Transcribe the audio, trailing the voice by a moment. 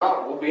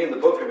be in the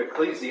book of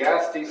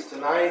Ecclesiastes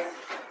tonight,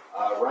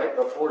 right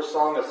before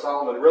Song of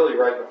Solomon, really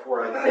right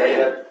before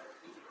Isaiah,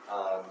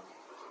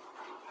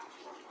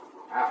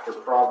 after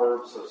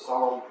Proverbs, so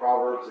Psalm,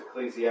 Proverbs,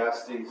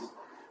 Ecclesiastes,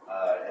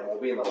 and we'll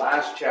be in the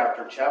last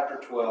chapter, chapter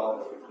 12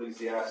 of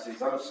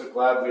Ecclesiastes. I'm so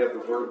glad we have the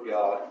Word of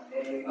God.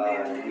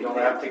 We don't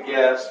have to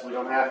guess. We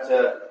don't have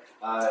to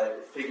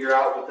figure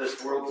out what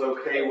this world's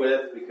okay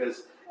with,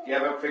 because you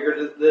haven't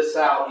figured this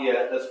out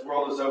yet. This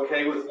world is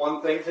okay with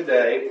one thing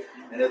today,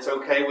 and it's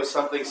okay with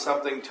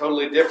something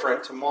totally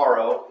different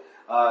tomorrow.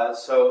 I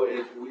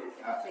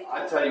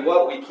tell you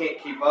what, we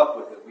can't keep up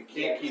with it. We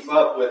can't keep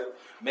up with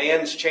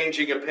man's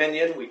changing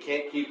opinion. We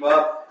can't keep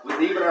up with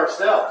even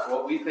ourselves,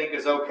 what we think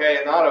is okay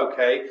and not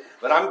okay.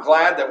 But I'm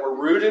glad that we're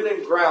rooted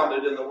and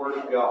grounded in the Word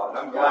of God.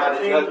 I'm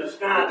glad it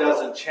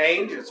doesn't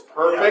change. It's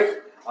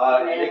perfect.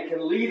 It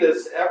can lead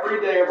us every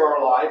day of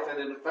our life, and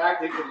in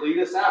fact, it can lead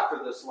us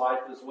after this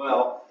life as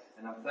well.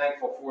 And I'm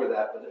thankful for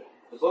that. But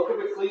the book of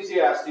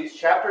Ecclesiastes,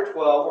 chapter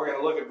 12, we're going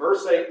to look at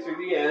verse 8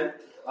 through the end.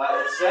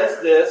 It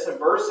says this in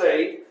verse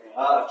 8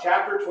 of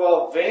chapter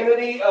 12,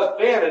 "Vanity of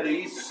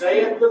vanities,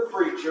 saith the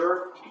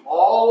preacher,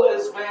 all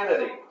is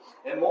vanity.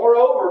 And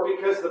moreover,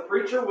 because the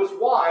preacher was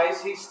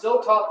wise, he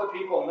still taught the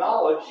people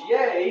knowledge.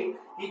 Yea,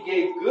 he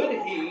gave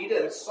good heed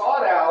and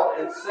sought out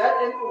and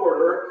set in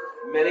order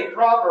many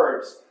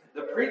proverbs.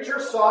 The preacher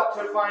sought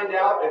to find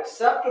out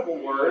acceptable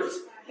words,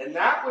 and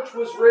that which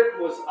was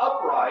written was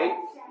upright,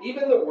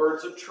 even the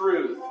words of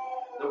truth.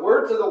 The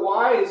words of the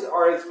wise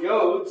are as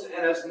goads,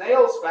 and as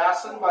nails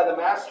fastened by the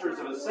masters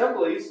of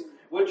assemblies,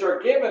 which are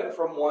given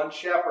from one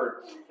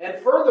shepherd. And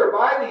further,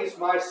 by these,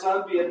 my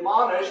son, be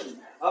admonished,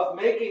 of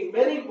making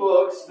many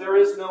books there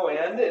is no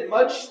end, and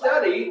much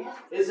study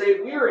is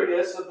a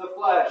weariness of the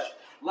flesh.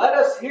 Let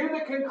us hear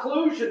the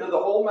conclusion of the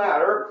whole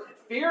matter.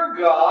 Fear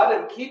God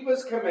and keep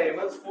His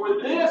commandments,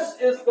 for this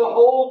is the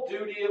whole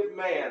duty of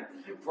man.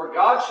 For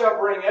God shall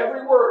bring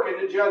every work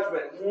into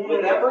judgment,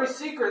 with every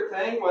secret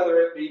thing,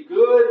 whether it be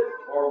good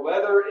or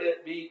whether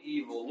it be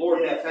evil."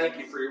 Lord, we thank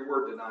You for Your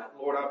word tonight.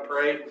 Lord, I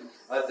pray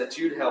that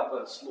You'd help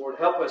us. Lord,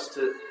 help us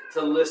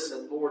to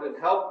listen, Lord, and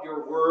help Your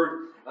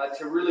word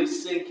to really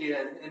sink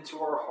into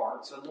our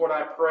hearts. And Lord,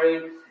 I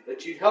pray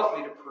that You'd help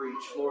me to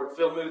preach. Lord,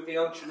 fill me with the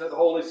unction of the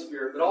Holy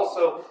Spirit, but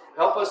also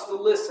help us to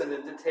listen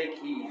and to take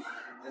heed.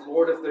 And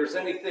Lord, if there's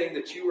anything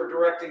that You are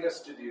directing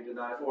us to do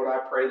tonight, Lord, I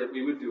pray that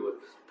we would do it.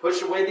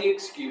 Push away the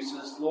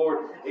excuses, Lord.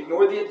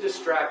 Ignore the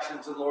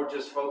distractions, and Lord,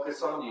 just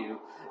focus on You.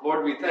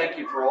 Lord, we thank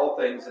You for all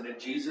things, and in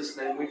Jesus'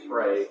 name we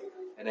pray,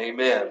 and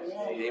amen.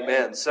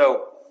 Amen.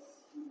 So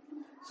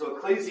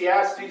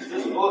Ecclesiastes,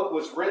 this book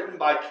was written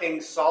by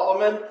King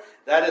Solomon.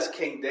 That is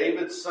King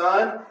David's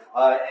son.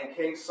 And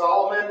King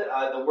Solomon,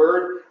 the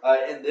word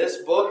in this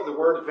book, the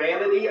word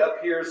vanity,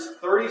 appears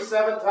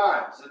 37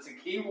 times. It's a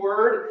key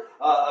word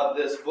of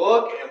this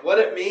book. And what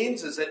it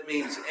means is it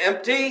means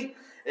empty,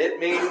 it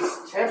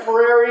means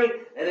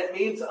temporary, and it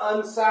means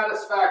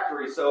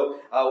unsatisfactory. So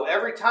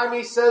every time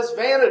he says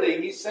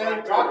vanity, he's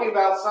talking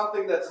about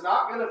something that's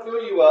not going to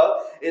fill you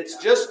up. It's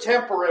just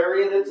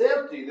temporary and it's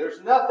empty.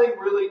 There's nothing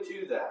really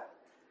to that.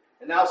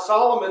 And now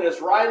Solomon is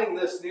writing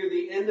this near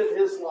the end of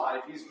his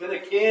life. He's been a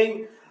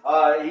king.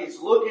 He's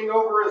looking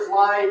over his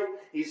life.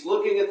 He's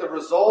looking at the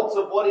results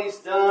of what he's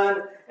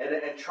done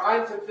and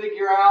trying to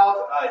figure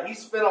out. He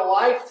spent a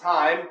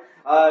lifetime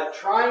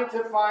trying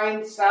to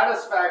find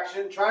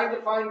satisfaction, trying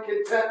to find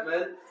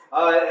contentment,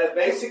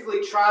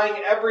 basically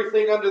trying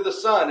everything under the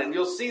sun. And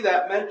you'll see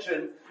that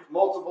mentioned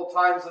multiple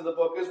times in the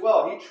book as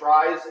well. He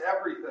tries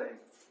everything.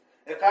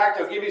 In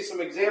fact, I'll give you some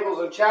examples.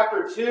 In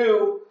chapter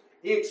 2,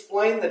 he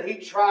explained that he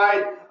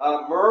tried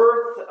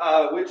mirth,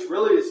 which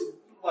really is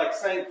like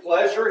saying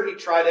pleasure. He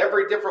tried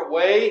every different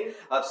way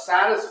of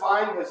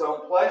satisfying his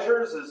own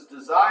pleasures, his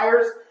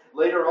desires.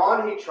 Later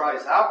on, he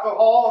tries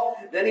alcohol.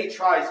 Then he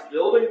tries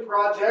building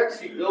projects.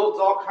 He builds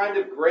all kind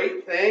of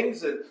great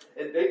things and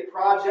big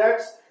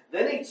projects.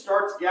 Then he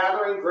starts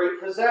gathering great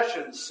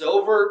possessions,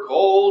 silver,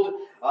 gold,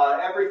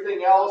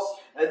 everything else.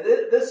 And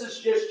this is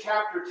just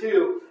chapter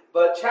 2.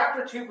 But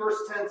chapter 2, verse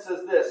 10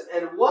 says this,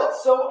 "And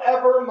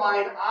whatsoever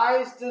mine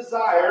eyes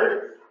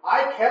desired,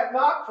 I kept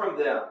not from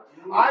them.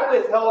 I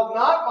withheld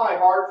not my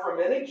heart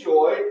from any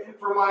joy,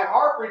 for my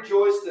heart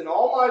rejoiced in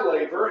all my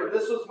labor, and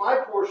this was my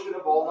portion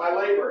of all my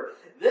labor.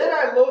 Then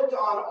I looked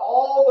on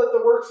all that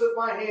the works of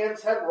my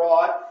hands had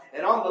wrought,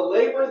 and on the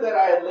labor that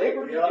I had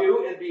labored to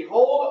do, and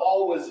behold,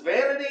 all was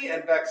vanity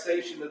and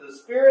vexation of the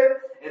spirit,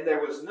 and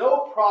there was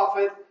no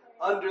profit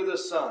under the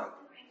sun."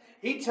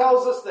 He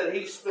tells us that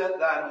he spent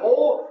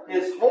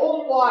his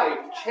whole life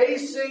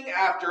chasing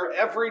after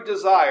every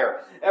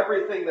desire.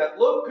 Everything that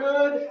looked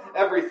good,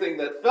 everything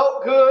that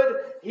felt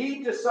good.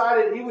 He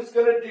decided he was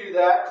going to do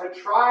that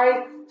to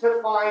try to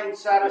find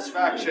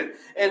satisfaction.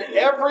 And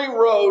every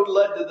road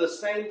led to the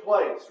same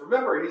place.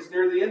 Remember, he's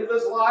near the end of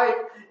his life.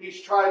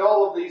 He's tried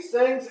all of these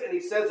things, and he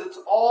says it's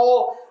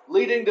all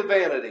leading to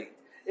vanity.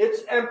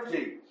 It's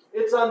empty.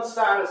 It's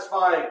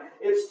unsatisfying.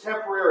 It's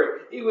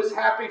temporary. He was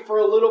happy for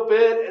a little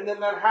bit, and then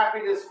that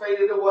happiness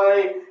faded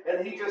away,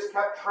 and he just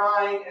kept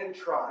trying and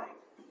trying.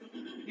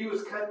 he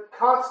was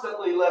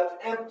constantly left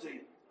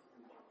empty.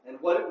 And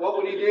what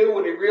would he do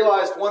when he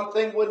realized one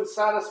thing wouldn't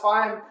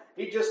satisfy him?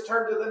 He just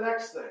turned to the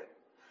next thing.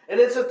 And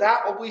isn't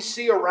that what we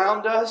see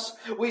around us?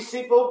 We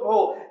see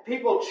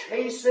people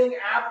chasing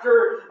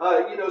after,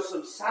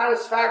 some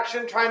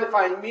satisfaction, trying to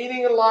find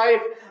meaning in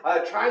life,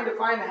 trying to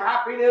find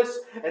happiness,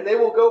 and they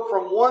will go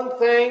from one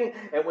thing,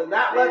 and when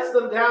that lets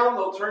them down,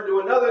 they'll turn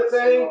to another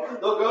thing.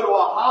 They'll go to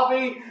a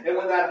hobby, and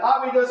when that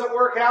hobby doesn't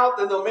work out,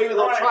 then they'll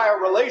try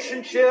a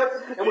relationship,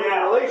 and when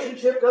the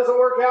relationship doesn't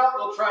work out,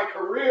 they'll try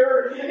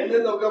career, and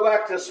then they'll go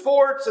back to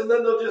sports, and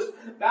then they'll just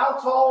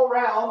bounce all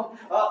around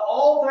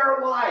all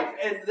their life,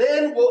 and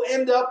then we'll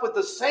end up with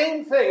the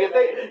same thing.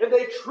 If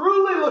they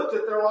truly looked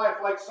at their life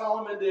like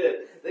Solomon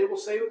did, they will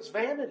say it was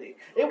vanity.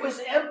 It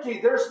was empty.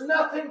 There's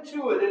nothing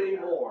to it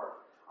anymore.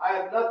 I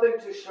have nothing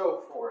to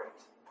show for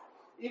it.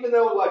 Even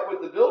though, like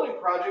with the building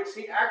projects,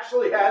 he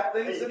actually had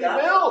things that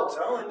he built.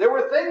 There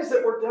were things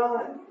that were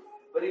done,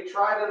 but he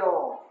tried it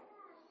all.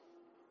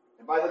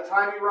 And by the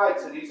time he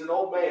writes it, he's an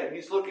old man.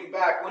 He's looking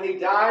back. When he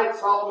died,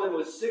 Solomon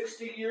was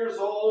 60 years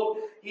old.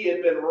 He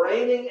had been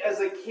reigning as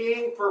a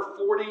king for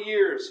 40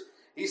 years.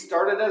 He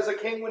started as a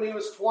king when he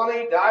was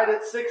 20, died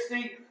at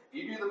 60.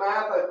 You do the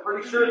math, I'm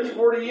pretty sure it's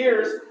 40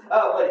 years.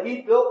 But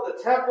he built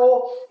the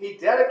temple. He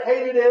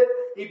dedicated it.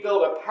 He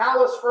built a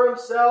palace for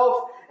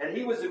himself. And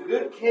he was a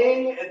good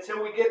king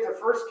until we get to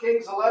 1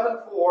 Kings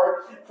 11:4.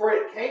 For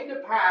it came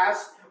to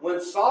pass, when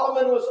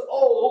Solomon was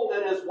old,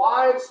 that his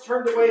wives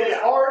turned away his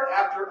heart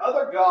after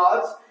other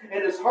gods,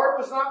 and his heart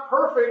was not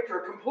perfect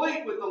or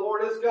complete with the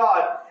Lord his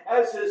God,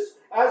 as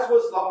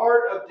was the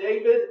heart of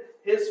David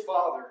his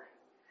father.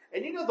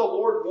 And you know the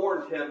Lord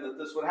warned him that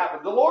this would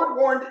happen. The Lord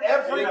warned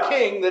every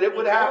king that it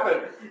would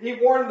happen. He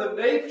warned the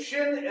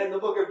nation in the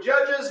book of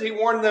Judges. He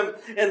warned them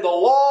in the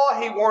law.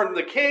 He warned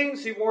the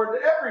kings. He warned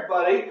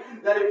everybody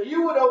that if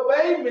you would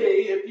obey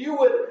me, if you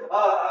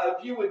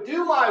would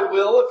do my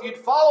will, if you'd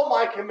follow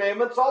my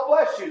commandments, I'll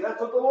bless you. That's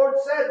what the Lord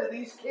said to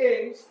these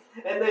kings.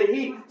 And that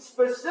he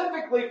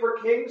specifically for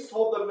kings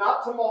told them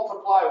not to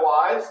multiply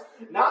wives,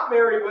 not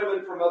marry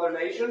women from other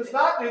nations,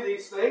 not do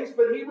these things,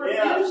 but he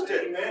refused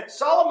it. Amen.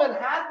 Solomon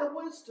had the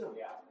wisdom.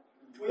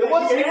 He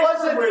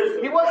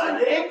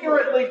wasn't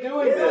ignorantly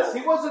doing this.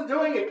 He wasn't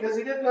doing it because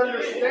he didn't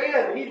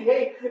understand.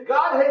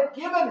 God had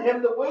given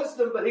him the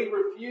wisdom, but he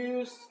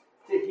refused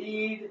to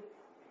heed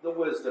the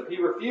wisdom. He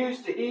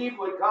refused to heed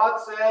what God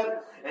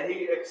said, and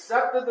he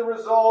accepted the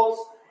results.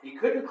 He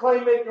couldn't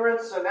claim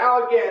ignorance, so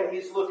now again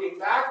he's looking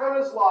back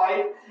on his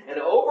life, and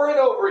over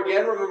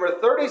again, remember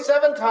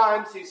 37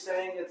 times he's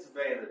saying it's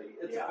vanity.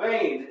 It's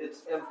vain.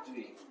 It's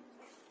empty.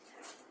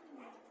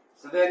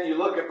 So then you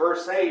look at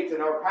verse 8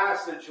 in our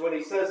passage when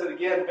he says it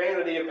again,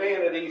 vanity of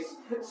vanities,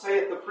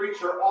 saith the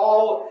preacher,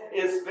 all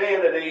is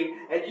vanity.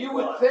 And you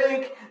would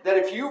think that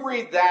if you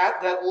read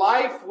that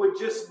life would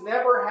just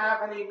never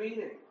have any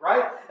meaning,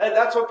 right? And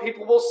that's what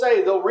people will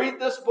say. They'll read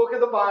this book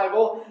of the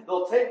Bible,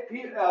 they'll take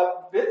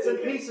bits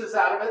and pieces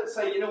out of it and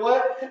say, you know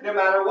what? No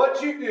matter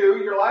what you do,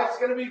 your life's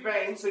going to be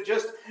vain, so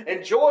just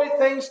enjoy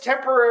things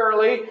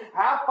temporarily,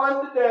 have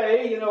fun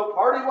today,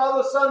 party while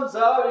the sun's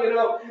up,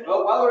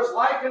 while there's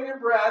life in your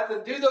breath,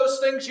 and do those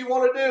things you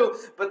want to do.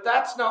 But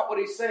that's not what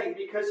he's saying,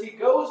 because he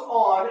goes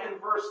on in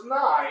verse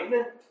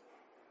 9.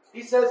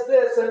 He says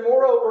this, and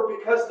moreover,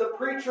 because the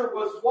preacher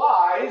was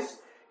wise,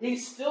 he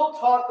still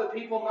taught the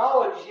people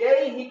knowledge.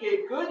 Yea, he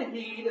gave good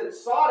heed and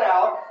sought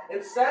out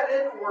and set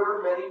in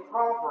order many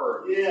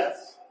proverbs.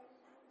 Yes.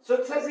 So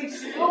it says he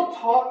still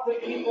taught the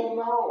people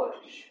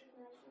knowledge.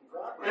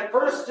 And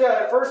First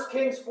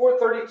Kings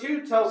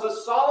 4:32 tells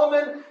us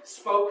Solomon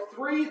spoke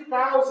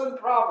 3,000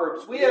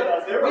 proverbs. We have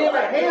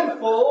a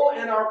handful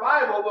in our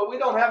Bible, but we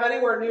don't have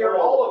anywhere near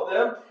all of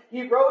them.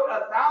 He wrote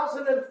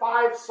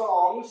 1,005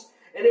 songs,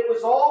 and it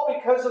was all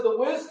because of the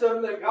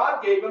wisdom that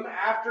God gave him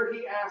after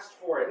he asked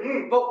for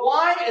it. But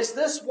why is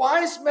this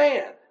wise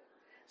man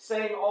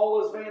saying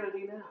all is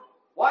vanity now?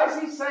 Why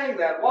is he saying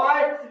that?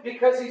 Why?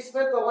 Because he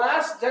spent the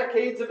last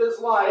decades of his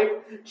life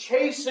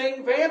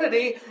chasing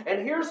vanity.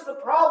 And here's the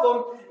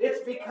problem.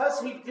 It's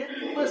because he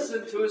didn't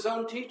listen to his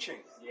own teaching.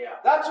 Yeah.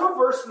 That's what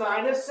verse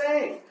 9 is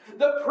saying.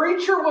 The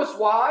preacher was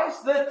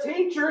wise. The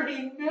teacher,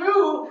 he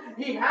knew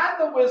he had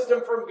the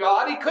wisdom from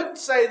God. He couldn't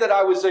say that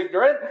I was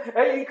ignorant.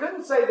 He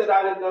couldn't say that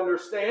I didn't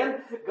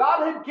understand.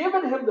 God had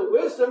given him the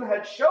wisdom,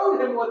 had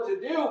showed him what to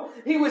do.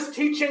 He was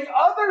teaching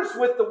others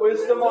with the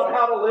wisdom on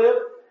how to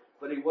live.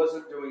 But he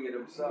wasn't doing it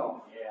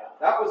himself. Yeah.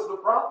 That was the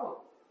problem.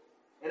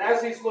 And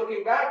as he's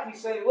looking back, he's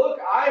saying, look,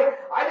 I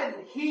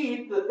didn't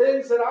heed the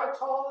things that I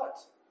taught.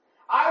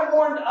 I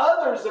warned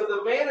others of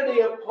the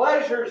vanity of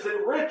pleasures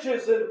and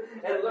riches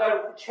and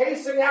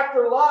chasing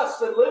after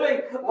lust and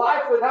living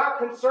life without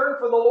concern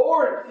for the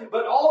Lord.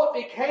 But all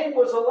it became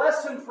was a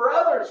lesson for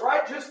others,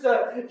 right? Just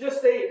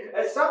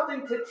a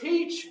something to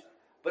teach.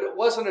 But it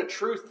wasn't a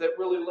truth that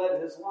really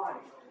led his life.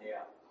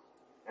 Yeah.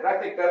 And I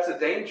think that's a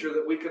danger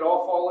that we could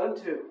all fall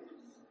into.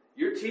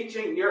 You're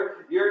teaching,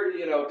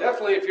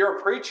 definitely if you're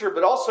a preacher,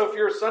 but also if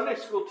you're a Sunday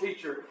school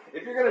teacher,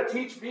 if you're going to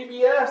teach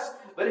VBS,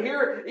 but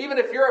here, even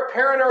if you're a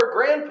parent or a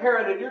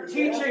grandparent and you're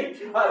teaching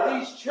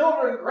these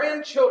children,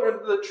 grandchildren,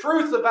 the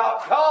truth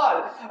about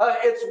God,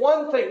 it's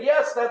one thing.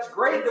 Yes, that's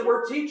great that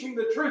we're teaching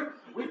the truth.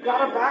 We've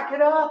got to back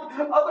it up.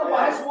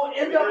 Otherwise, we'll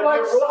end up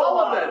like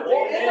Solomon.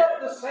 We'll end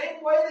up the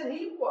same way that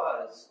he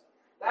was.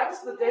 That's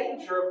the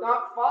danger of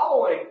not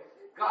following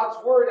God's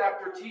word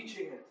after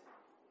teaching it.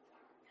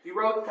 He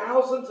wrote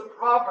thousands of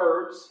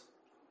proverbs,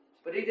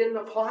 but he didn't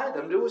apply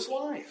them to his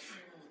life.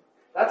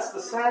 That's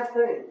the sad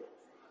thing.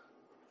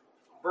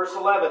 Verse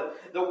 11,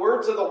 the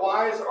words of the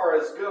wise are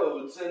as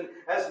goads, and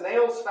as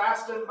nails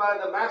fastened by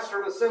the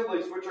master of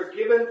assemblies, which are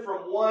given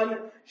from one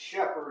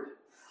shepherd.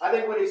 I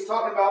think when he's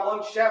talking about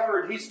one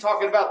shepherd, he's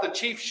talking about the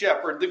chief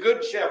shepherd, the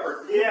good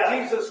shepherd.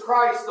 Yeah. Jesus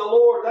Christ, the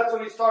Lord. That's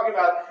what he's talking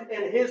about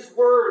in his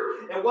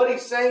word. And what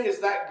he's saying is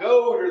that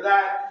goad or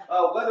that,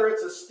 whether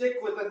it's a stick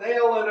with a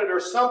nail in it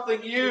or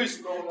something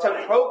used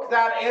to poke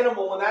that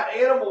animal. When that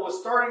animal was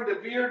starting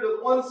to veer to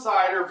one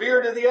side or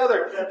veer to the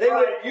other, they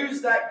would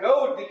use that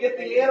goad to get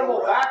the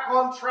animal back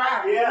on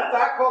track,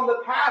 back on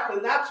the path.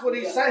 And that's what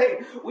he's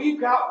saying.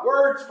 We've got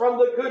words from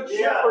the good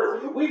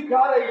shepherd. We've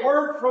got a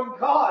word from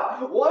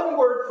God. One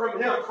word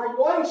from him, from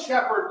one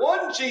shepherd,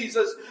 one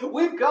Jesus.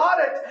 We've got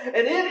it,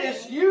 and it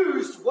is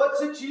used.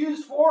 What's it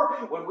used for?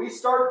 When we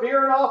start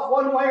veering off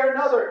one way or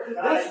another,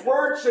 this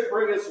word should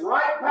bring us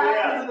right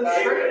back into the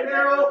straight and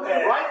narrow,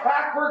 right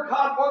back where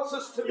God wants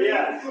us to be,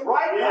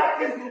 right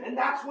back, and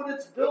that's what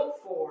it's built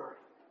for.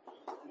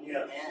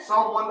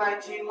 Psalm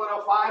 119,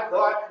 105,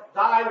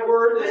 Thy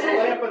word is a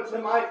lamp unto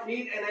my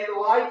feet and a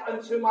light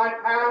unto my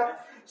path.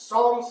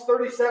 Psalms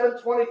 37,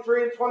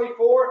 23 and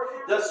 24,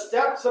 the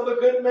steps of a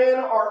good man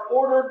are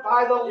ordered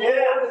by the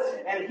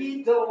Lord, and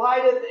he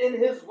delighteth in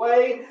his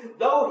way.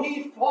 Though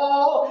he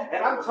fall,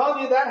 and I'm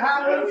telling you that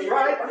happens,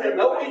 right?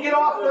 Though we get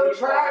off the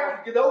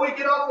track, though we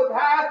get off the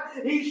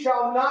path, he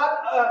shall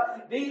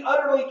not be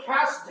utterly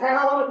cast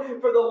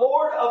down, for the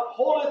Lord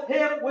upholdeth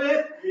him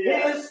with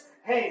his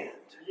hand.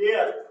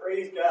 Yes,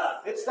 praise God.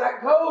 It's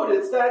that goad.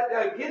 It's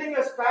that getting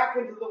us back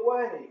into the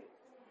way.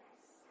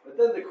 But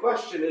then the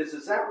question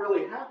is that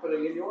really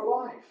happening in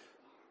your life?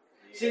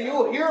 Yeah. See,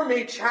 you'll hear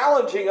me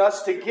challenging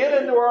us to get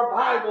into our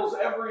Bibles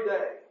every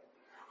day.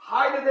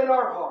 Hide it in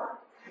our heart.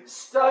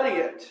 Study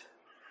it.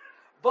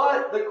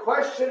 But the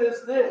question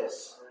is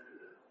this.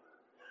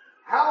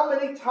 How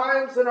many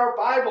times in our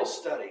Bible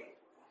study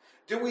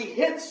do we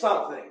hit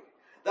something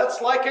that's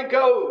like a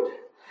goad?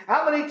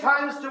 How many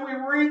times do we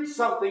read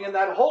something and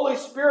that Holy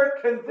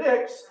Spirit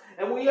convicts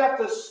and we have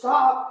to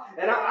stop?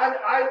 And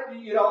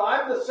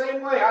I'm the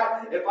same way.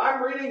 If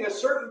I'm reading a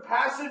certain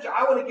passage,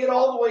 I want to get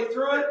all the way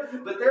through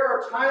it. But there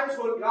are times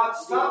when God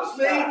stops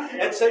me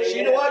and says,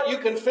 you know what? You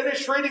can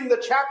finish reading the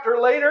chapter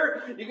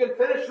later. You can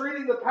finish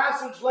reading the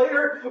passage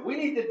later. We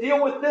need to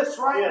deal with this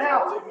right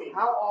now.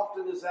 How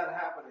often is that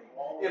happening?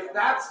 If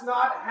that's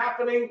not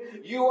happening,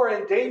 you are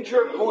in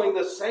danger of going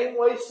the same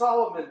way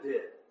Solomon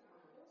did.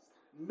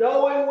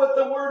 Knowing what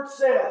the Word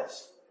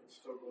says.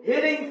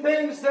 Hitting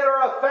things that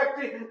are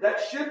affecting, that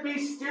should be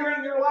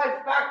steering your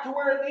life back to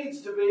where it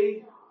needs to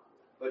be,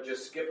 but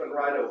just skipping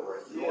right over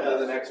it. Going to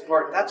the next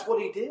part. That's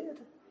what he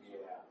did. Yeah.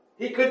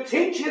 He could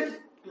teach it,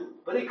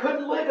 but he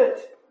couldn't live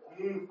it.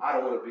 I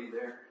don't want to be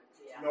there.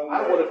 Yeah. No, I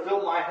don't want to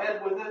fill my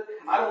head with it.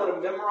 I don't want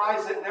to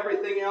memorize it and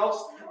everything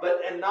else,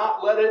 and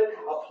not let it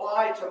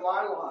apply to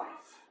my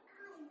life.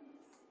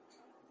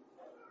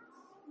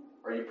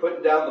 Are you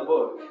putting down the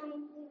book?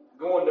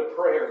 Going to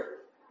prayer,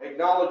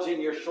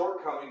 acknowledging your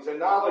shortcomings,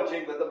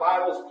 acknowledging that the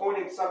Bible's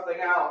pointing something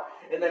out,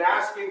 and then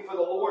asking for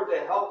the Lord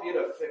to help you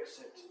to fix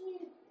it.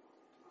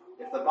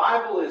 If the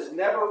Bible is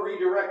never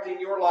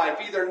redirecting your life,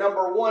 either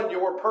number one,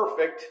 you're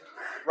perfect,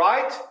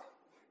 right?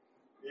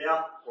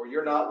 Yeah. Or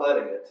you're not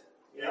letting it.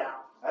 Yeah.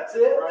 That's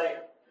it.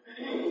 Right.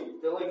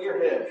 Filling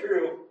your head.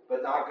 True.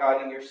 But not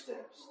guiding your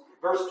steps.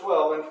 Verse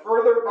 12, and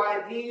further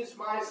by these,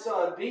 my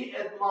son, be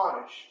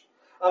admonished.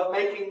 Of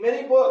making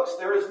many books,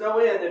 there is no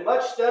end, and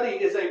much study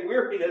is a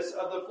weariness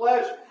of the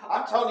flesh.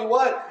 I'm telling you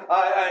what,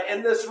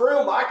 in this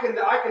room, I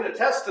can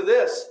attest to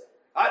this.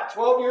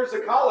 12 years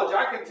of college,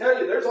 I can tell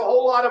you, there's a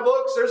whole lot of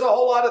books. There's a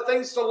whole lot of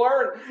things to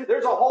learn.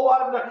 There's a whole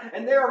lot of,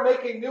 and they are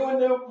making more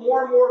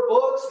and more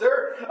books.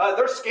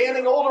 They're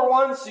scanning older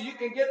ones so you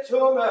can get to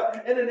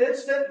them in an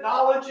instant.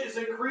 Knowledge is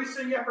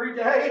increasing every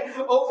day,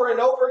 over and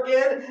over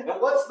again.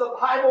 And what's the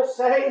Bible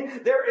say?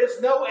 There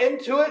is no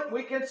end to it.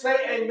 We can say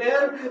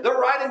amen. They're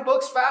writing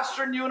books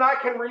faster than you and I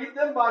can read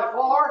them by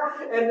far.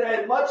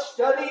 And much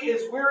study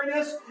is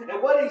weariness.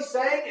 And what he's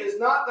saying is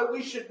not that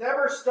we should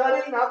never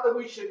study, not that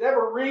we should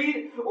never read,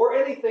 or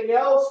anything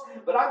else.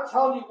 But I'm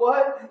telling you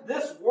what,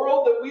 this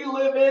world that we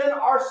live in,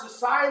 our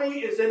society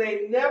is in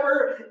a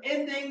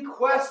never-ending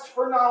quest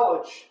for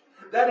knowledge.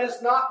 That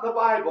is not the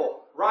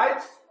Bible,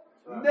 right?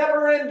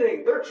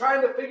 Never-ending. They're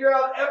trying to figure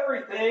out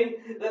everything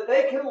that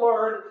they can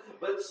learn,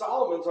 but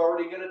Solomon's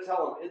already going to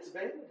tell them, it's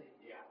vanity.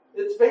 Yeah.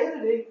 It's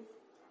vanity.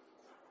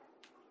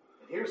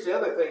 And here's the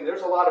other thing.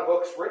 There's a lot of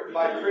books written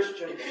by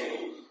Christians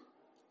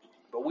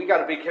But we got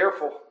to be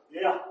careful.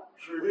 Yeah,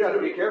 sure. We got to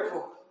be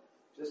careful.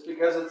 Just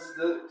because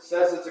it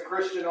says it's a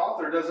Christian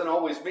author doesn't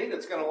always mean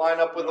it's going to line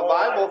up with the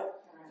Bible.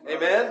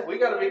 Amen? We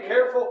got to be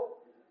careful.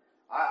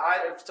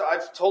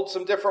 I've told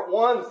some different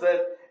ones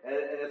that, and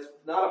it's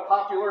not a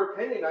popular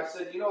opinion. I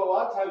said, a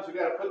lot of times we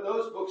got to put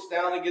those books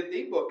down and get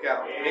the book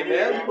out. Yeah,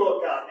 Amen? the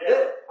book out,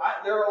 yeah.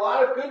 There are a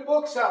lot of good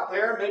books out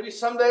there. Maybe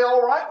someday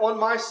I'll write one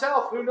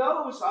myself. Who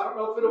knows? I don't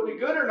know if it'll be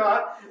good or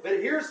not. But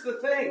here's the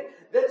thing.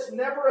 That's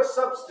never a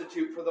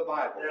substitute for the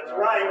Bible. That's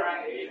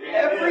right.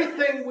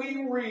 Everything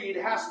we read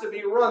has to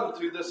be run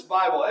through this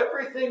Bible.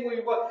 Everything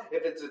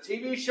if it's a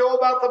TV show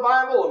about the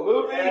Bible, a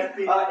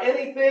movie,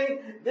 anything,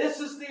 this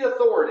is the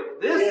authority.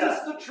 This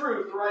is the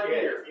truth right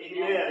here.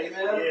 Amen.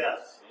 Amen.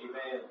 Yes.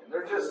 Amen.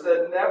 They're just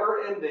a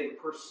never-ending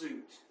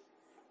pursuit.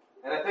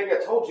 And I think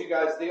I told you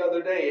guys the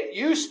other day, it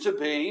used to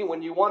be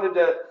when you wanted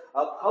to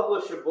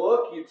publish a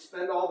book, you'd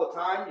spend all the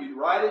time, you'd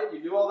write it,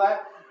 you'd do all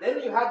that.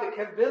 Then you had to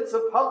convince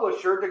a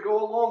publisher to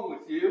go along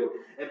with you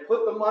and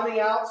put the money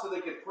out so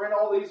they could print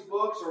all these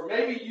books. Or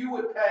maybe you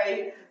would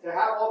pay to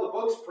have all the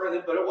books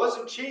printed, but it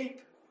wasn't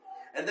cheap.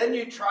 And then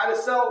you'd try to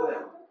sell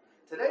them.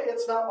 Today,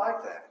 it's not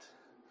like that.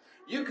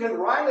 You can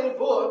write a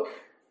book.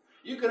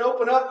 You can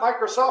open up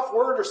Microsoft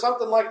Word or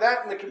something like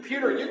that in the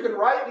computer. You can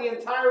write the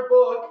entire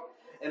book.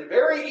 And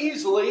very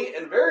easily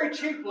and very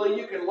cheaply,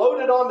 you can load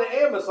it onto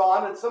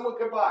Amazon and someone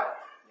can buy it.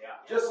 Yeah.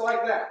 Just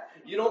like that.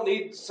 You don't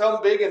need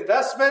some big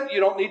investment.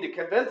 You don't need to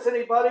convince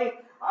anybody.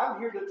 I'm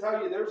here to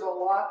tell you there's a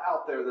lot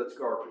out there that's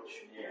garbage.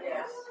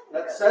 Yes.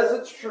 That says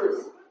it's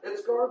true.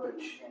 It's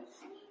garbage.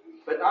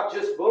 But not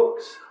just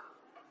books.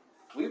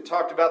 We've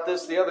talked about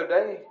this the other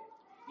day.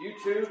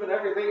 YouTube and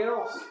everything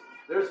else.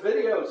 There's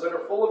videos that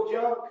are full of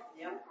junk.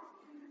 Yeah.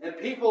 And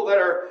people that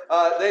are,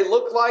 they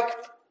look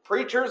like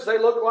preachers, they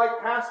look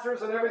like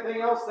pastors and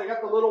everything else. They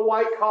got the little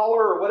white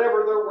collar or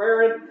whatever they're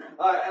wearing.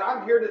 And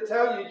I'm here to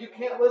tell you, you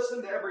can't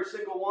listen to every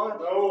single one.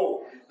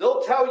 No.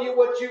 They'll tell you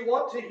what you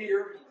want to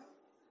hear.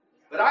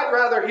 But I'd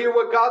rather hear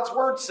what God's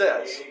Word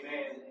says.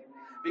 Amen.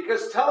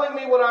 Because telling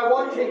me what I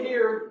want to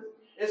hear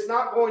is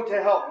not going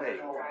to help me.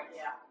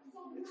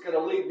 It's going to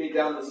lead me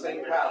down the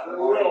same path that I'm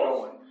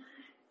going.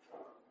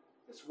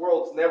 This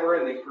world's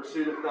never-ending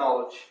pursuit of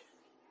knowledge.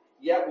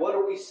 Yet what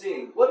are we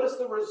seeing? What is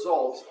the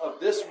result of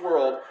this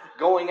world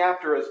going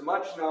after as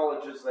much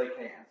knowledge as they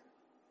can?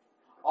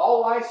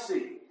 All I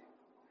see,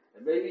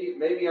 and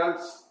maybe I'm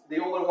the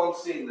only one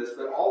seeing this,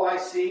 but all I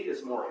see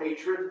is more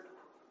hatred,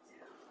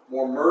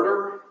 more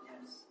murder,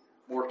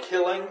 more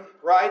killing,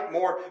 right?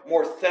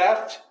 More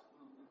theft.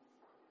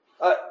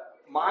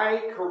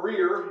 My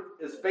career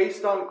is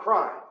based on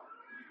crime.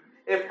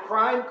 If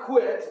crime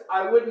quit,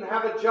 I wouldn't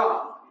have a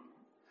job.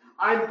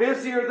 I'm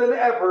busier than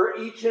ever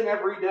each and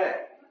every day.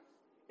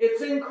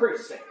 It's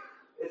increasing.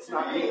 It's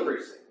not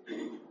decreasing.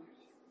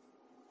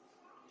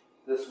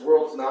 This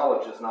world's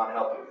knowledge is not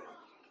helping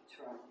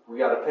them. We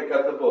got to pick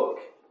up the book.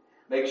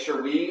 Make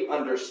sure we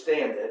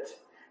understand it.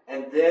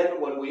 And then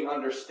when we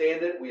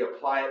understand it, we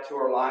apply it to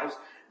our lives.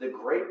 The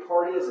great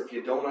part is if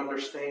you don't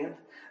understand,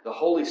 the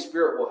Holy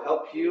Spirit will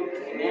help you.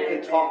 And you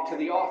can talk to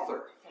the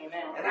author.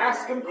 And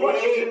ask him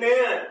questions.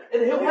 Amen.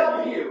 And he'll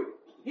help you.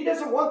 He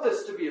doesn't want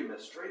this to be a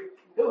mystery.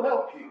 He'll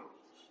help you.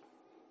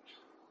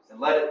 And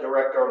let it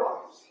direct our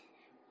lives.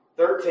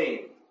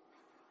 13.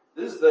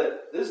 This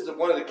is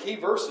one of the key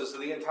verses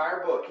of the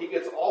entire book. He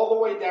gets all the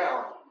way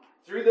down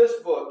through this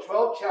book,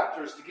 12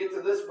 chapters, to get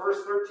to this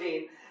verse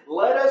 13.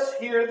 Let us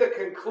hear the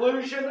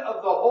conclusion of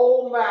the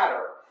whole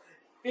matter.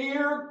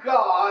 Fear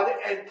God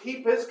and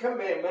keep His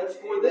commandments,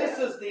 for this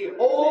is the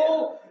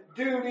whole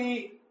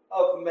duty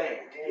of man.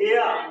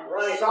 Yeah,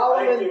 right.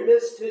 Solomon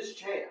missed his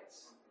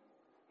chance.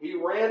 He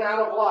ran out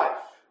of life.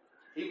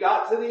 He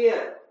got to the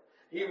end.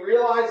 He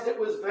realized it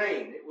was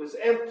vain. It was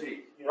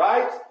empty,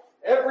 right?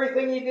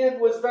 Everything he did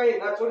was vain.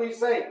 That's what he's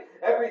saying.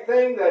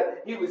 Everything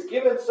that he was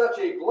given such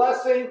a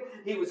blessing,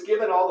 he was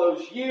given all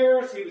those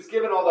years, he was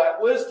given all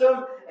that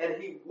wisdom, and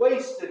he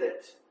wasted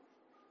it.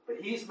 But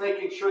he's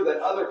making sure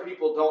that other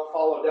people don't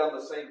follow down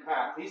the same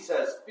path. He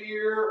says,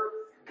 fear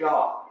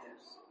God.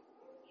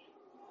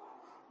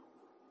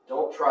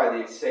 Don't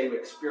try the same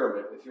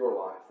experiment with your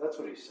life. That's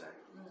what he's saying.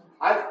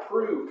 I've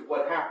proved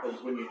what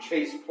happens when you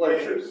chase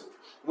pleasures,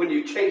 when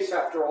you chase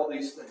after all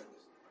these things.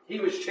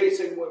 He was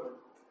chasing women,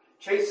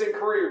 chasing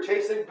career,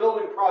 chasing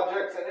building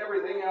projects and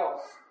everything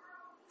else.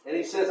 And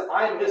he says,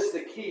 I missed the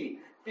key.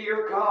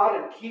 Fear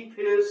God and keep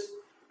His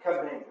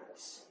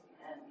commandments.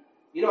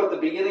 You know, at the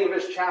beginning of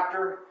his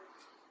chapter,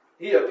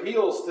 he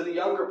appeals to the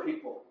younger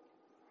people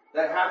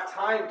that have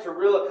time to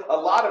a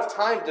lot of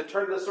time to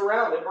turn this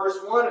around. In verse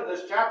 1 of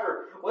this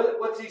chapter,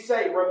 what's he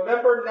say?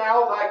 Remember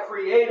now thy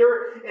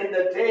Creator in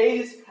the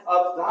days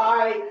of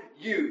thy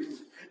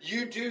youth.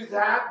 You do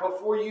that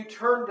before you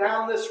turn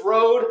down this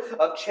road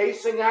of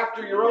chasing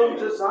after your own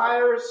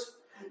desires.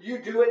 You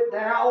do it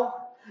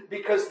now,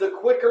 because the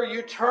quicker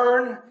you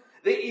turn,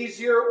 the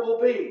easier it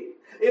will be.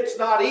 It's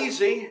not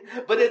easy,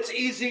 but it's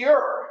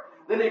easier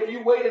than if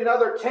you wait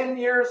another 10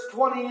 years,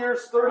 20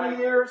 years, 30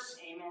 years.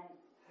 Amen.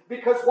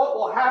 Because what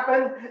will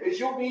happen is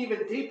you'll be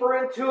even deeper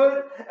into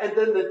it. And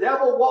then the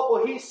devil, what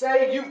will he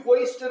say? You've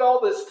wasted all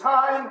this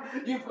time.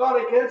 You've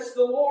gone against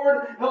the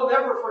Lord. He'll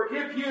never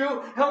forgive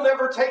you. He'll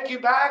never take you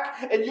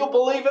back. And you'll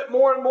believe it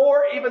more and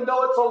more, even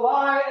though it's a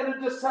lie and a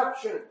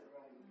deception.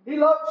 He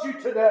loves you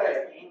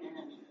today.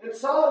 And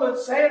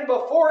Solomon's saying,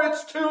 before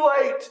it's too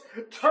late,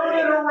 turn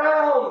it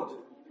around.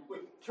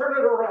 Turn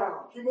it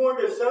around. He warned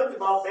his sons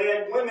about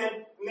bad women,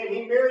 and then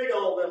he married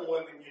all them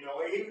women, you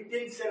know. He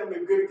didn't set them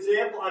a good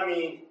example. I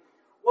mean,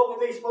 what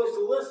were they supposed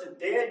to listen?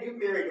 Dad, you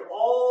married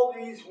all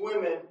these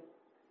women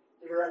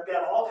that are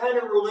got all kind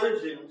of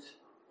religions,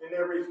 and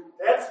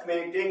that's the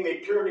main thing.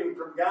 They turned him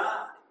from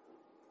God.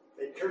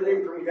 They turned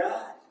him from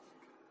God.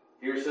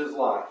 Here's his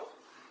life.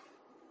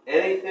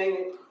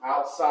 Anything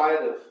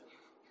outside of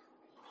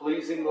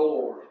pleasing the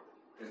Lord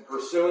and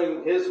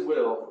pursuing His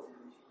will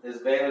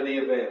is vanity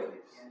of vanities.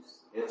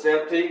 It's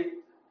empty,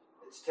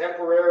 it's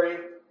temporary,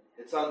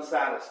 it's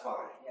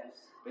unsatisfying.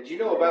 But you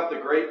know about the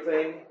great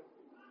thing?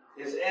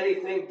 Is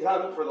anything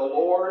done for the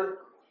Lord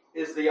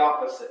is the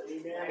opposite.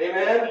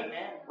 Amen?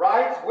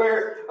 Right?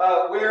 Where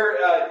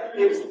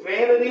it's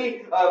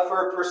vanity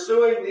for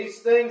pursuing these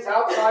things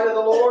outside of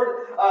the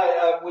Lord.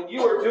 When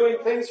you are doing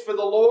things for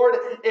the Lord,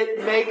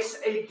 it makes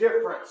a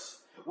difference.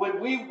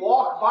 When we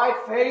walk by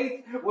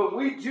faith, when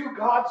we do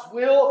God's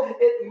will,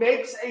 it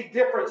makes a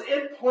difference.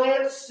 It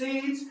plants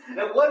seeds.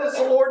 And what does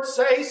the Lord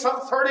say?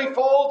 Some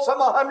 30-fold, some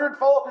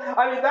 100-fold.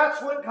 I mean,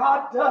 that's what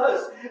God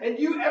does. And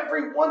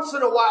every once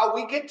in a while,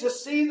 we get to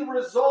see the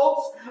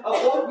results of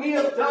what we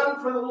have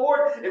done for the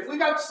Lord. If we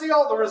got to see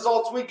all the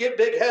results, we get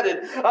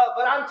big-headed.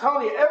 But I'm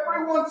telling you,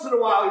 every once in a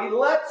while, He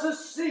lets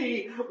us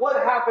see what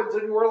happens.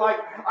 And we're like,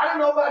 I don't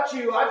know about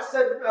you. I've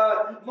said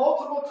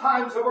multiple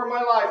times over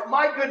my life,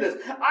 my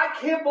goodness, I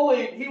can't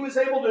believe He was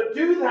able to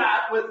do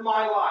that with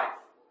my life.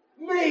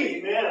 Me.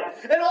 Amen.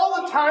 And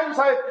all the times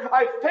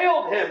I've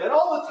failed Him, and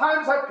all the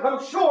times I've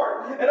come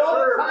short, and all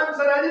the times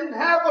that I didn't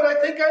have what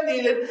I think I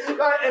needed,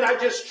 and I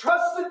just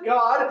trusted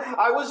God.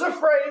 I was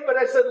afraid, but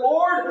I said,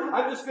 Lord,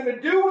 I'm just going to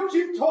do what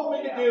You've told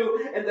me to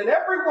do. And then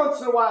every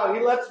once in a while, He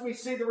lets me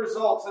see the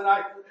results, and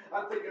I'm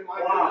thinking, my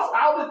goodness,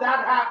 how did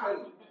that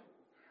happen?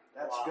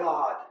 That's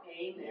God.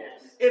 Amen.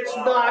 It's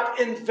not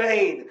in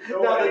vain.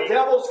 Now the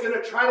devil's going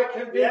to try to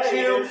convince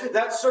you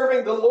that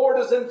serving the Lord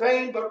is in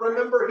vain, but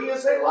remember, he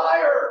is a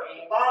liar.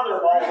 Father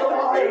of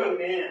all,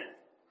 amen.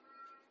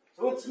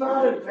 So it's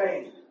not in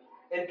vain.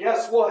 And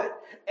guess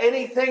what?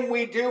 Anything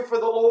we do for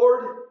the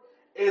Lord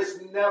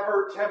is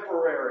never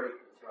temporary.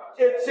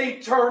 It's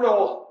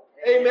eternal.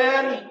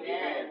 Amen?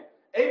 Amen.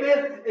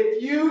 Amen.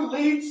 If you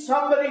lead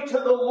somebody to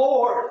the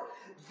Lord,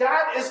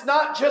 that is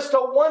not just a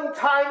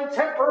one-time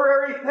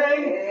temporary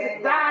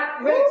thing. That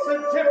makes a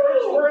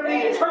difference for an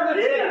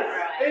eternity.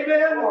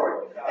 Amen.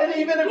 And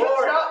even if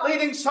it's not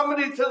leading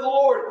somebody to the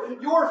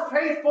Lord, your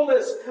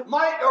faithfulness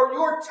or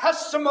your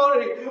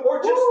testimony,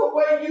 or just the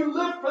way you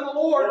live for the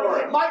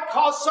Lord might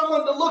cause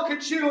someone to look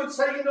at you and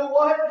say, you know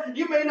what?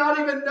 You may not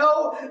even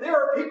know. There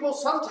are people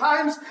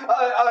sometimes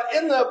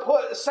in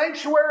the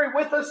sanctuary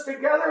with us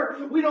together.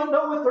 We don't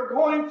know what they're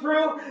going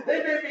through.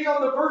 They may be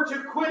on the verge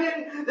of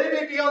quitting. They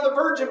may be on the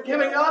verge of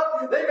giving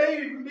up. They may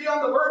even be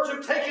on the verge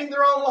of taking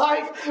their own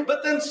life.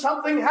 But then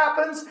something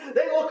happens.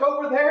 They look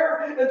over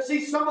there and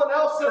see someone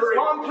else that's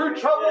gone through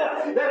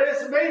trouble, that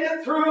has made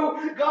it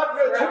through. God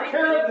took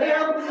care of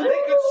them. They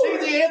could see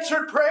the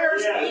answered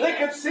prayers. They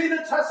could see the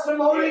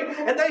testimony.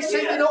 And they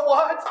say, you know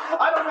what?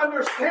 I don't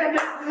understand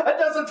it. It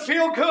doesn't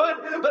feel good.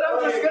 But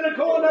I'm just going to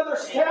go another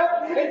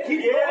step and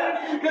keep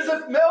going. Because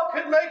if Mel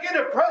could make it,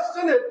 if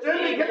Preston, if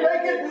Jimmy can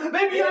make it,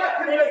 maybe I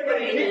can make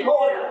it and keep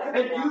going.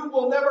 And you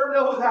will never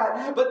know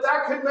that. But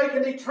that could make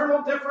an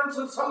eternal difference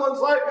in someone's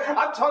life.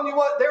 I'm telling you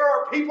what, there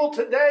are people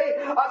today,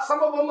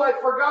 some of them I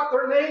forgot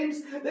their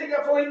names. They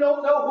definitely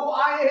don't know who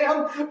I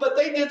am, but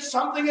they did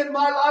something in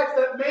my life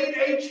that made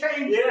a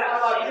change in my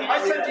life.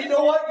 I said, you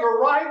know what,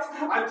 you're right.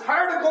 I'm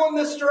tired of going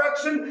this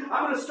direction.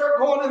 I'm going to start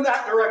going in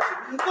that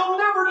direction. They'll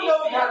never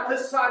know that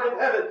this side of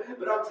heaven.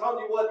 But I'm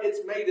telling you what,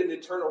 it's made an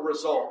eternal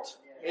result.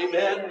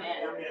 Amen.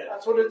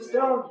 That's what it's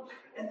done.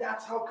 And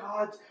that's how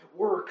God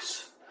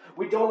works.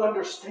 We don't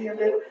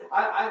understand it.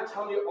 I'm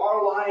telling you,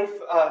 our life,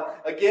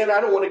 again, I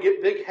don't want to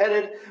get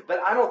big-headed, but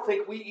I don't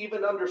think we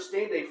even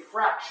understand a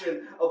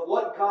fraction of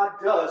what God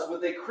does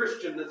with a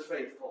Christian that's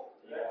faithful.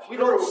 We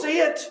don't see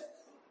it.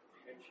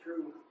 It's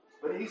true.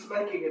 But He's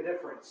making a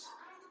difference.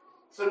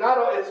 So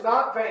it's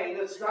not vain,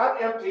 it's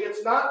not empty,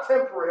 it's not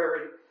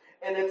temporary,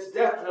 and it's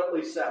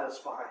definitely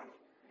satisfying.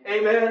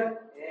 Amen?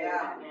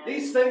 Yeah.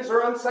 These things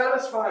are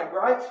unsatisfying,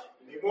 right?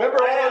 Remember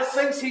all those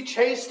things he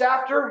chased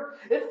after?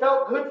 It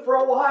felt good for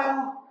a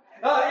while.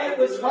 It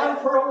was fun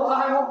for a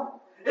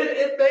while.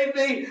 It made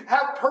me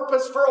have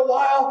purpose for a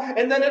while,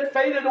 and then it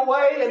faded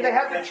away, and they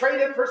had to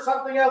trade it for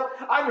something else.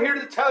 I'm here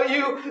to tell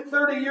you,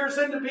 30 years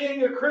into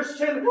being a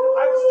Christian,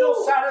 I'm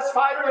still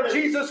satisfied with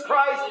Jesus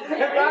Christ. In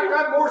fact,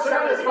 I'm more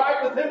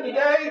satisfied with Him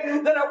today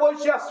than I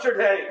was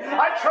yesterday.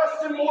 I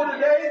trust Him more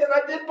today than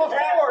I did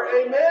before.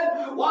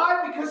 Amen?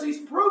 Why? Because He's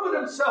proven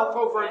Himself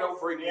over and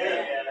over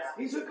again.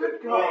 He's a good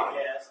God.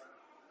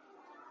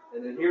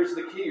 And then here's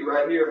the key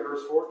right here in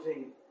verse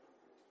 14.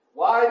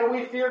 Why do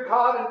we fear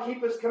God and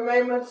keep His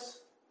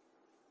commandments?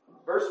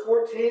 Verse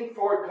 14,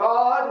 for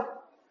God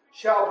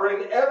shall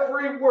bring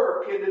every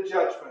work into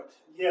judgment.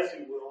 Yes,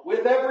 He will.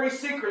 With every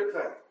secret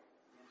thing.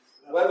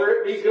 Whether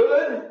it be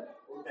good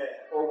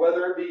or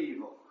whether it be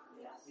evil.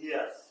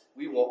 Yes.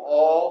 We will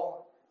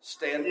all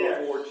stand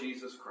before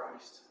Jesus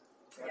Christ.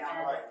 That's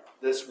right.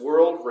 This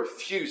world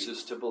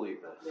refuses to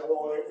believe this. Yeah,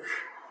 well,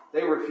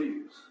 They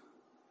refuse.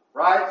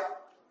 Right?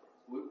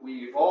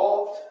 We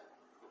evolved.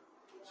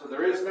 So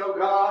there is no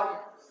God.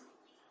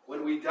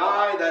 When we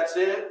die, that's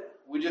it.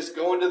 We just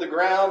go into the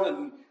ground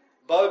and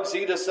bugs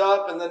eat us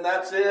up, and then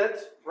that's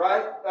it.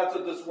 Right? That's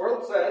what this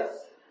world says.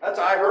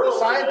 I heard a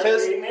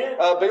scientist,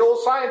 a big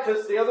old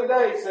scientist the other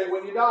day say,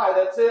 when you die,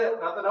 that's it.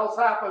 Nothing else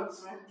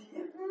happens.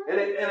 And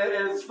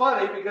it's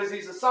funny because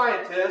he's a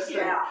scientist.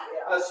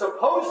 And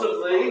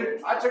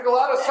supposedly, I took a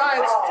lot of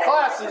science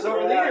classes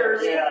over the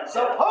years.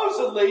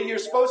 Supposedly, you're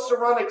supposed to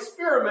run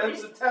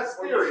experiments and test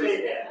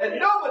theories. And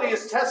nobody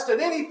has tested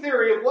any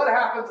theory of what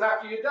happens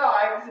after you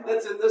die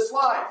that's in this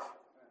life.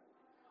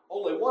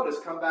 Only one has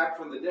come back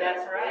from the dead.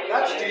 That's right.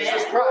 That's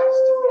Jesus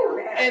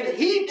Christ. And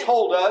He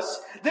told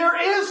us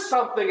there is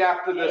something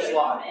after this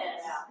life.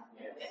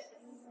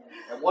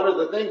 And one of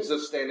the things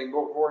is standing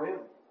before Him.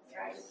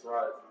 That's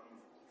right.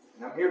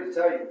 And I'm here to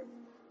tell you,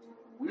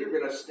 we're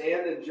going to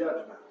stand in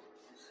judgment.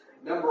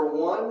 Number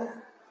one,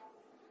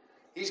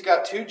 He's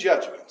got two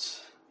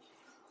judgments.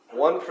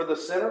 One for the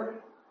sinner.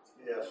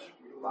 yes.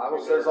 The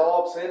Bible says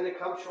all have sinned and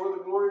come short of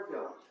the glory of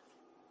God.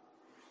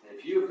 And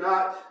if you have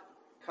not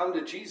come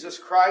to Jesus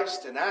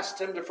Christ and asked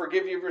Him to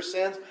forgive you of your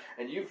sins,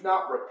 and you've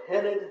not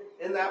repented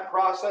in that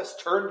process,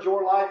 turned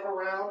your life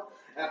around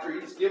after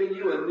He's given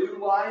you a new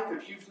life,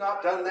 if you've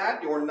not done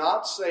that, you're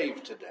not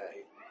saved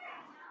today.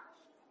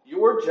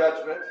 Your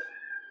judgment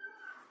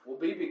will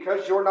be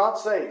because you're not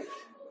saved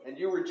and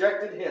you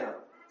rejected Him.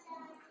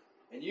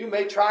 And you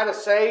may try to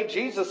say,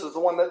 Jesus is the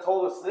one that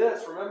told us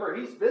this. Remember,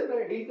 He's been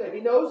there.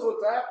 He knows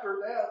what's after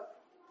death.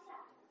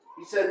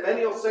 He said,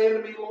 many will say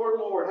unto me, Lord,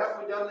 Lord,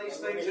 haven't we done these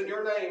things in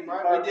your name?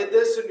 Right? We did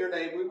this in your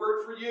name. We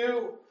worked for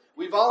you.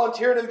 We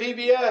volunteered in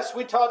VBS.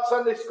 We taught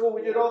Sunday school.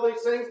 We did all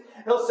these things.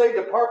 He'll say,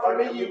 depart from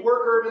me, you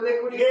worker of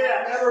iniquity.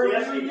 I never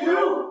knew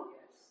you.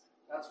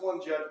 That's one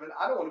judgment.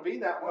 I don't want to be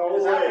that one.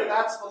 Because after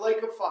that's the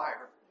lake of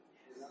fire.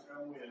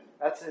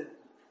 That's it.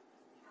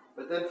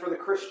 But then for the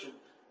Christian,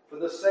 for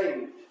the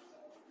saved,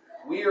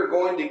 we are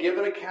going to give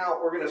an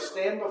account. We're going to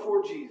stand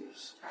before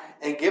Jesus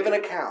and give an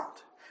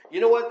account. You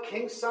know what?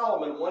 King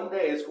Solomon one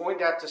day is going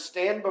to have to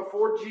stand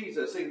before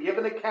Jesus and give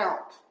an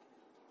account.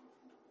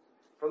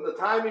 From the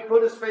time he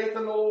put his faith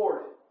in the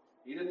Lord.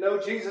 He didn't know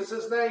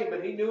Jesus' name,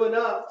 but he knew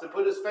enough to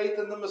put his faith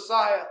in the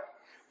Messiah.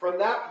 From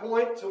that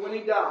point to when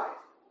he died.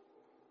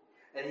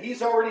 And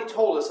he's already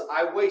told us,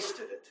 I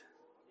wasted it.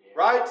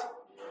 Right?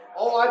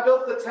 Oh, I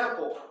built the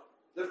temple.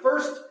 The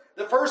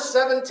first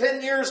 7,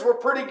 10 years were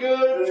pretty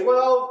good.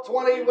 12,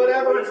 20,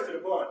 whatever.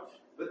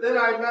 But then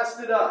I messed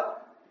it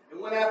up. And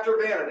went after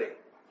vanity.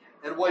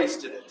 And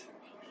wasted it.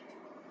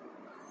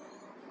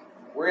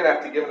 We're going to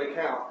have to give an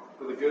account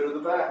for the good or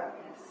the bad.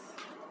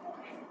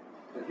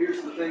 But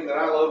here's the thing that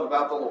I love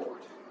about the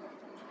Lord.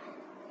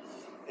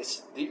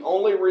 It's the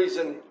only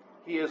reason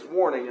He is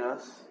warning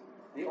us.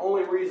 The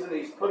only reason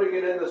He's putting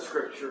it in the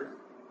Scripture.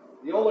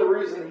 The only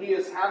reason He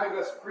is having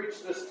us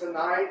preach this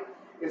tonight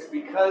is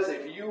because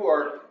if you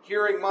are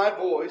hearing my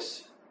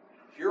voice,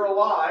 if you're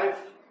alive,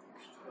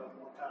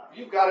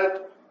 you've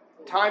got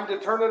time to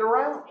turn it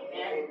around.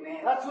 Amen.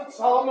 That's what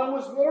Solomon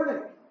was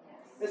warning.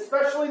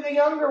 Especially the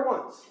younger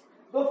ones.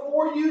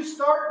 Before you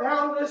start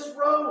down this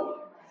road,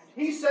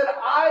 he said,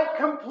 I've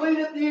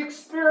completed the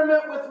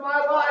experiment with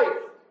my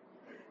life.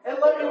 And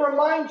let me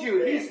remind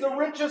you, he's the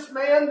richest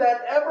man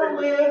that ever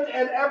lived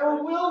and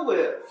ever will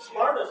live.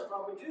 Smartest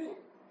probably too.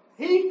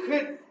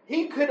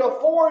 He could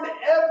afford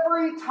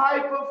every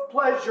type of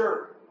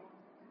pleasure.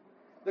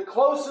 The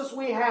closest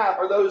we have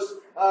are those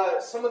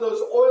some of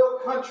those oil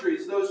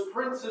countries, those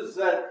princes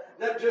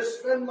that just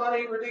spend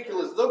money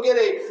ridiculous. They'll get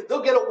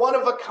a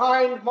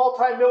one-of-a-kind,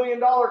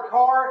 multi-million-dollar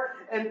car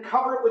and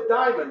cover it with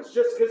diamonds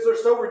just because they're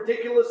so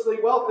ridiculously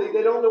wealthy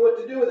they don't know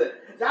what to do with it.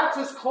 That's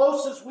as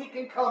close as we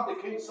can come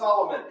to King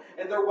Solomon,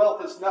 and their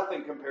wealth is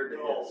nothing compared to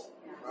his.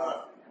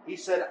 He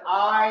said,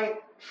 I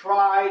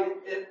tried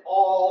it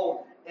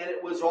all, and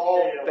it was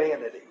all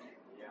vanity.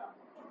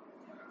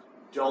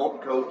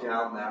 Don't go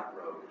down that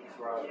road.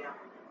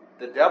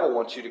 The devil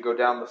wants you to go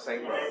down the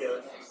same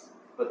road.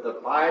 But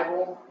the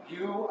Bible,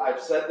 I've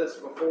said this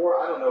before,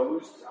 I don't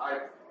know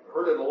I've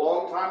heard it a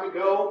long time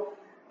ago,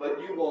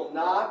 but you will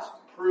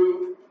not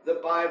prove the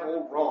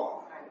Bible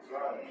wrong.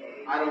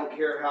 I don't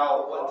care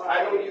what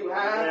title you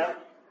have. Yeah.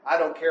 I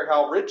don't care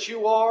how rich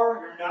you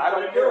are. You're not I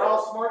don't gonna care do it.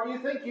 how smart you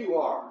think you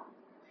are.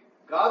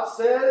 God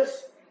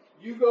says,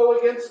 you go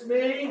against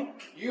me,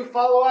 you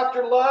follow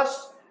after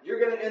lust, you're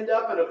going to end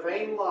up in a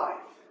vain life.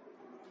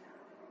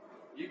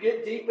 You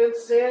get deep in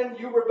sin,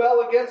 you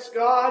rebel against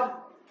God,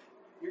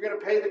 you're going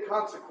to pay the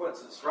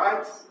consequences,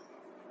 right?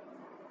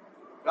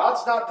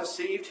 God's not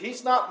deceived.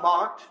 He's not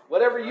mocked.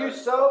 Whatever you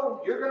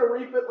sow, you're going to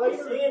reap it He's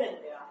later. seeing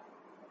it, yeah.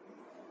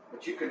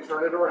 But you can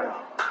turn it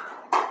around.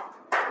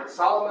 But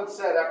Solomon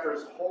said after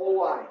his whole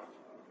life,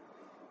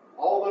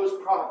 all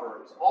those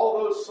proverbs, all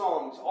those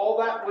songs, all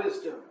that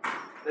wisdom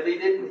that he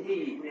didn't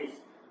heed,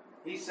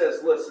 he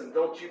says, listen,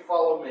 don't you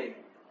follow me.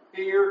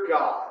 Fear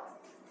God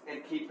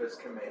and keep His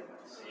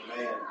commandments.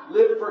 Amen.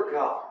 Live for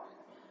God.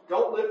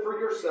 Don't live for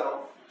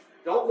yourself.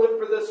 Don't live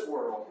for this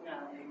world. No,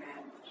 amen.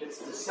 It's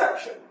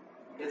deception.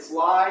 It's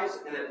lies,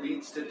 and it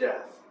leads to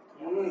death.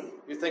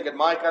 You're thinking,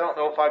 Mike, I don't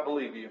know if I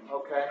believe you.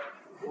 Okay,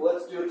 well,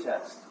 let's do a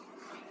test.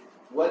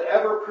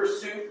 Whatever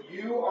pursuit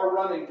you are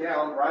running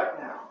down right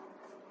now,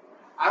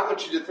 I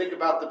want you to think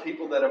about the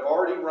people that have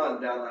already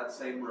run down that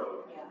same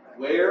road. Yeah.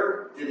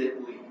 Where did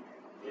it lead?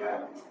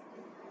 Yeah.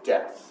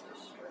 Death.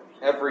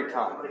 Every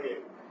time.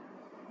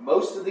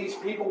 Most of these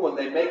people, when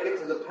they make it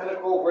to the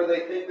pinnacle where they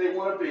think they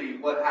want to be,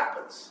 what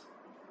happens?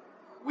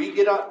 We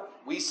get up,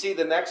 we see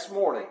the next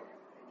morning,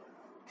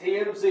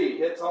 TMZ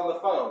hits on the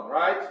phone,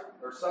 right?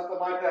 Or something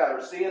like that, or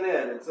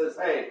CNN, and says,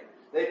 hey,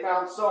 they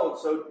found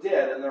so-and-so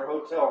dead in their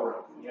hotel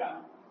room. Yeah.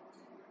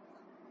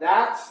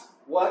 That's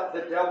what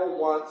the devil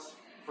wants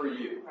for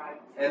you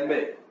Right. and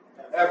me.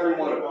 Every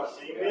one of us.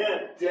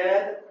 Amen.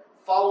 Dead,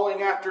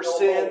 following after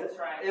sin, That's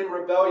right. in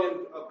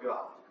rebellion of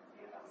God.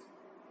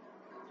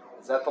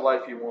 Is that the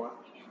life you want?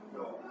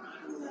 No.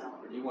 No.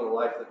 Or you want a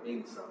life that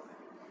means something?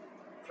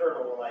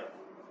 Eternal life.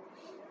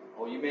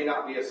 Well, you may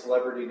not be a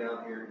celebrity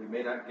down here. You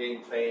may not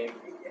gain fame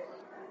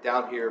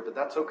down here, but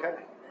that's okay.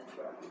 That's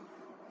right.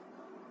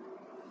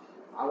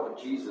 I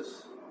want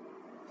Jesus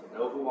to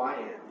know who I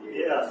am.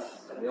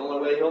 Yes. And the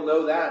only way He'll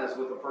know that is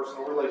with a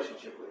personal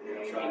relationship with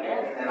Him.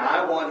 Amen. And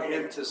I want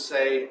Him to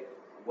say,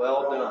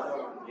 well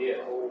done.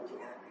 Yeah.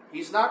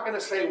 He's not going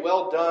to say,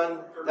 well done,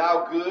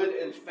 thou good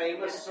and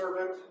famous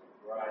servant.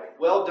 Right.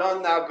 Well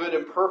done, thou good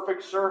and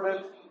perfect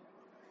servant.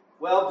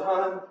 Well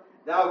done,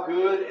 thou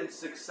good and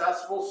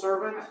successful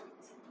servant.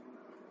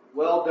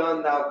 Well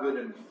done, thou good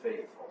and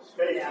faithful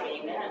servant.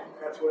 Faith. Amen.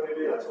 That's what it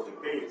is. That's what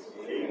it is. Faith.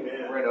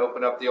 Amen. We're going to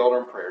open up the altar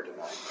in prayer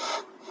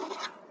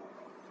tonight.